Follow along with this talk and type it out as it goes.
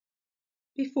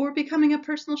Before becoming a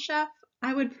personal chef,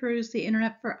 I would peruse the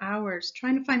internet for hours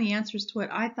trying to find the answers to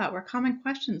what I thought were common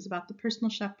questions about the personal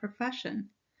chef profession.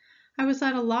 I was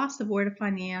at a loss of where to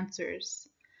find the answers.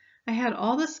 I had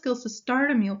all the skills to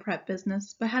start a meal prep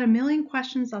business, but had a million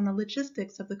questions on the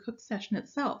logistics of the cook session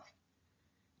itself.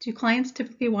 Do clients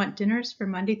typically want dinners for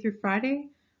Monday through Friday,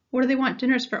 or do they want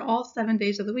dinners for all 7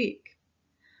 days of the week?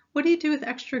 What do you do with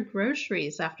extra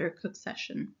groceries after a cook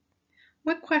session?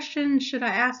 What questions should I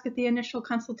ask at the initial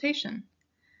consultation?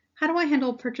 How do I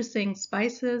handle purchasing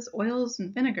spices, oils,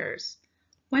 and vinegars?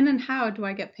 When and how do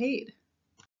I get paid?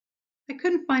 I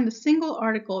couldn't find a single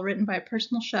article written by a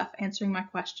personal chef answering my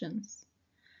questions.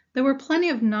 There were plenty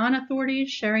of non-authorities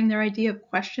sharing their idea of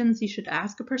questions you should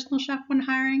ask a personal chef when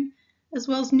hiring, as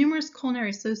well as numerous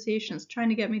culinary associations trying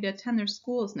to get me to attend their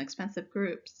schools in expensive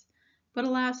groups. But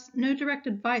alas, no direct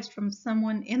advice from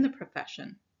someone in the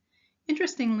profession.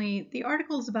 Interestingly, the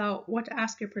articles about what to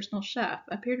ask your personal chef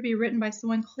appear to be written by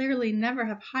someone clearly never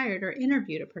have hired or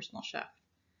interviewed a personal chef.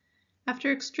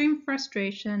 After extreme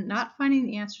frustration, not finding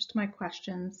the answers to my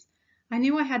questions, I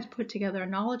knew I had to put together a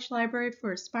knowledge library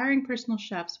for aspiring personal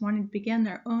chefs wanting to begin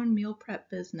their own meal prep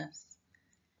business.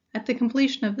 At the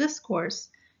completion of this course,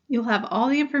 you'll have all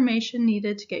the information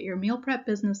needed to get your meal prep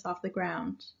business off the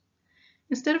ground.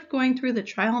 Instead of going through the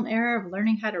trial and error of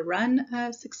learning how to run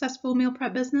a successful meal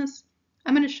prep business,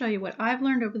 I'm going to show you what I've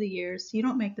learned over the years so you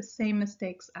don't make the same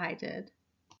mistakes I did.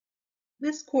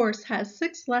 This course has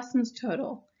 6 lessons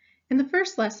total. In the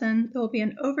first lesson, there will be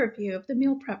an overview of the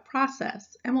meal prep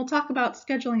process, and we'll talk about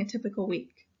scheduling a typical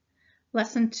week.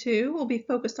 Lesson 2 will be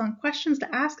focused on questions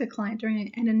to ask a client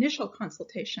during an initial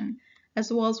consultation,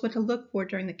 as well as what to look for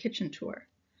during the kitchen tour.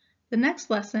 The next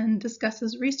lesson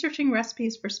discusses researching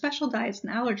recipes for special diets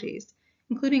and allergies,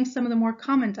 including some of the more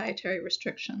common dietary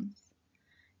restrictions.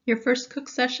 Your first cook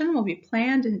session will be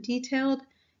planned and detailed,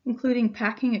 including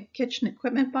packing a kitchen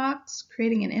equipment box,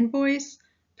 creating an invoice,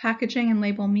 packaging and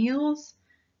label meals,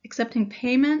 accepting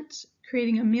payment,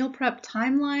 creating a meal prep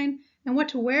timeline, and what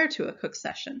to wear to a cook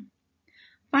session.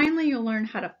 Finally, you'll learn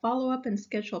how to follow up and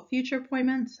schedule future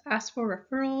appointments, ask for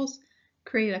referrals,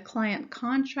 create a client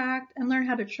contract, and learn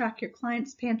how to track your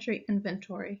client's pantry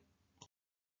inventory.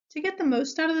 To get the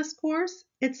most out of this course,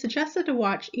 it's suggested to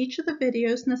watch each of the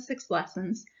videos in the 6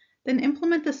 lessons, then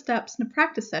implement the steps in a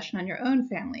practice session on your own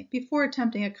family before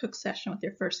attempting a cook session with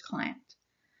your first client.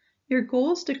 Your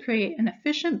goal is to create an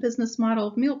efficient business model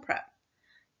of meal prep.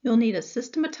 You'll need a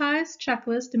systematized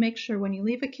checklist to make sure when you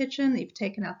leave a kitchen that you've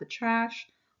taken out the trash,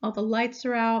 all the lights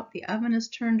are out, the oven is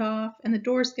turned off, and the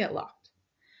doors get locked.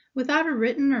 Without a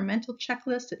written or mental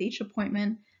checklist at each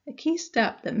appointment, a key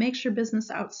step that makes your business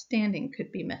outstanding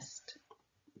could be missed.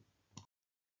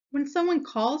 When someone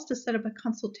calls to set up a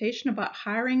consultation about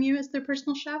hiring you as their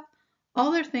personal chef,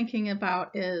 all they're thinking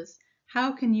about is,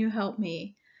 how can you help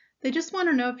me? They just want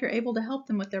to know if you're able to help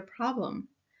them with their problem.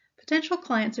 Potential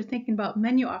clients are thinking about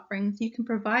menu offerings you can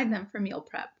provide them for meal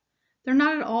prep. They're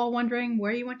not at all wondering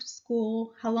where you went to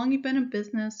school, how long you've been in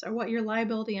business, or what your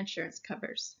liability insurance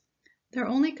covers. Their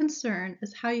only concern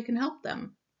is how you can help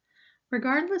them.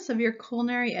 Regardless of your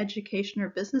culinary education or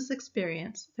business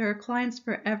experience, there are clients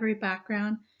for every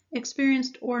background,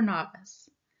 experienced or novice.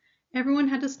 Everyone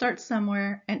had to start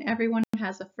somewhere, and everyone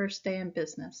has a first day in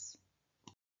business.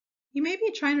 You may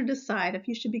be trying to decide if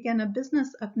you should begin a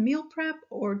business of meal prep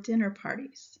or dinner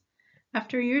parties.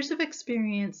 After years of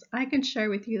experience, I can share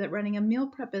with you that running a meal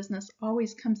prep business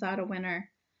always comes out a winner.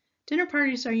 Dinner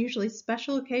parties are usually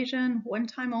special occasion,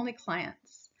 one-time only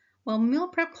clients, while meal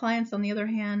prep clients, on the other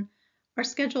hand, are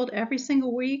scheduled every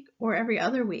single week or every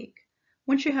other week.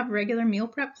 Once you have regular meal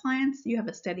prep clients, you have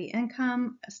a steady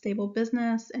income, a stable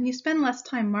business, and you spend less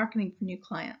time marketing for new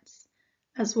clients.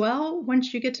 As well,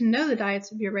 once you get to know the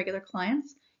diets of your regular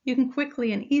clients, you can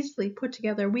quickly and easily put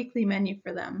together a weekly menu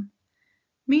for them.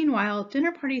 Meanwhile,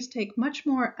 dinner parties take much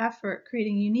more effort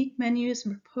creating unique menus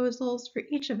and proposals for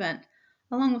each event,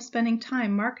 along with spending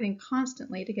time marketing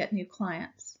constantly to get new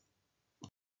clients.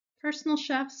 Personal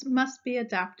chefs must be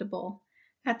adaptable.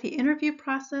 At the interview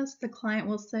process, the client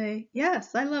will say,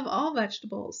 "Yes, I love all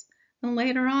vegetables." And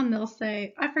later on, they'll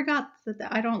say, "I forgot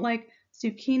that I don't like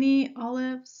zucchini,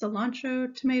 olives,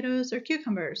 cilantro, tomatoes, or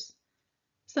cucumbers."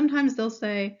 Sometimes they'll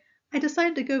say, "I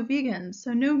decided to go vegan,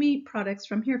 so no meat products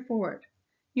from here forward."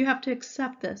 You have to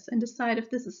accept this and decide if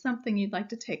this is something you'd like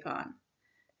to take on.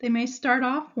 They may start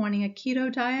off wanting a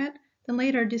keto diet, then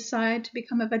later decide to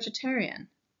become a vegetarian.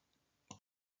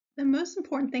 The most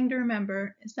important thing to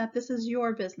remember is that this is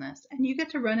your business and you get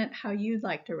to run it how you'd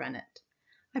like to run it.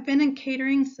 I've been in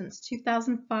catering since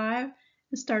 2005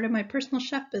 and started my personal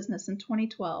chef business in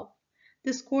 2012.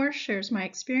 This course shares my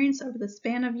experience over the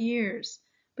span of years,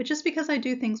 but just because I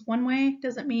do things one way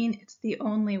doesn't mean it's the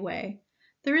only way.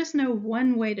 There is no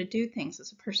one way to do things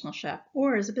as a personal chef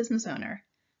or as a business owner.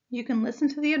 You can listen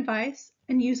to the advice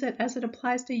and use it as it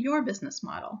applies to your business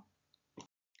model.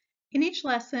 In each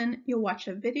lesson, you'll watch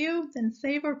a video, then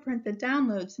save or print the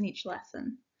downloads in each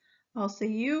lesson. I'll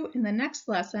see you in the next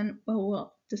lesson where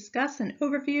we'll discuss an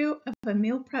overview of a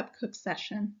meal prep cook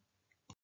session.